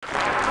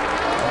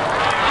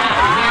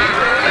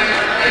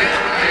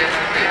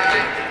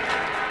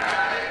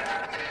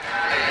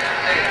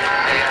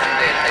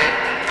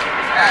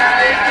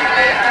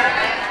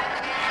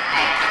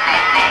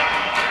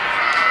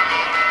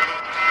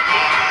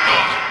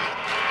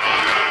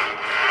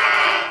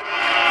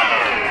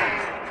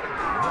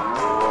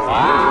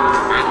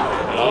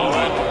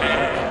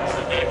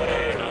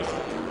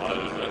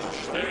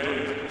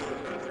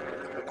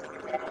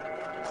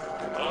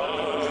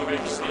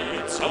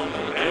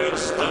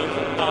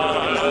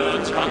mal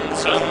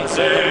tanzen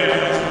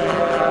sehen.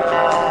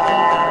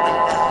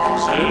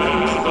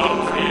 Silber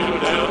fiel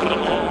der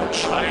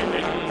Mondschein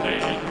in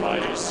den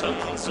weißen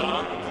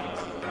Sand.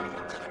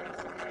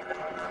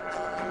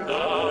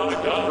 Da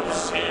gab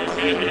sie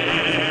mir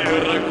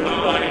ihre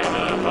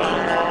kleine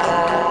Hand.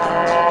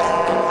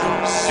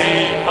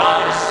 Sie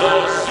war so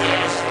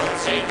süß und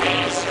sie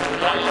hieß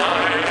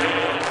Lulalei.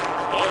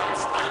 Und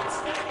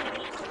tanzte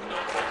mit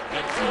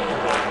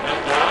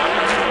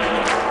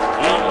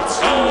und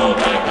so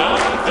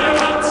begann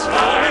der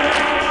zwei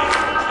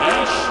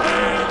der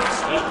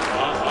schönste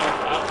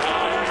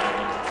Paarerei.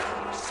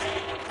 Sie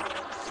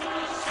war so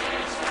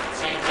süß und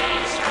sie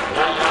hieß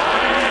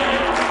Lulalei.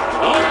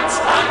 Und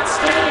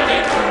tanzte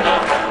mit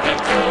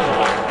mit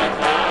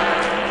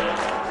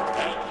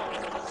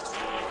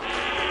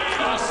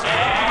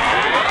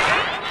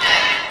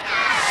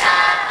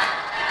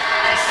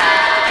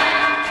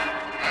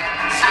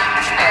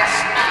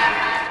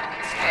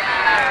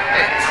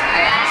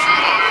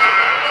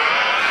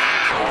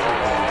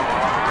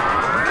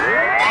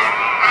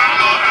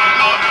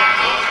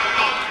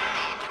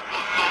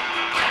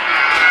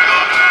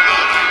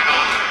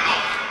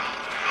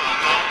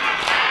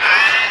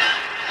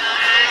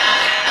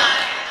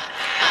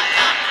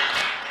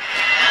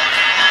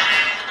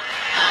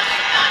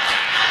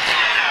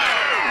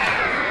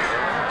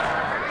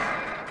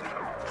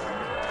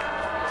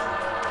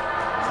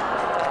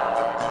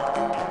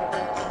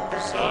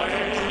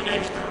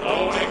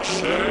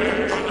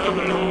schöne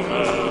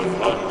Blume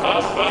von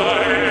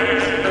Hawaii,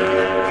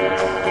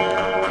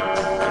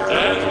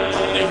 denn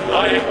ich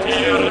bleib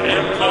dir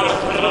immer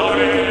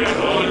treu,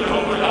 oh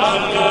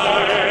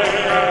Lulalei.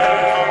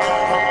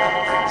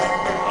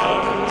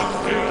 Halt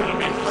für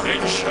mich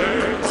den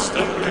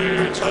schönsten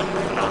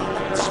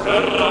Blütenkranz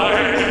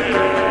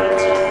bereit.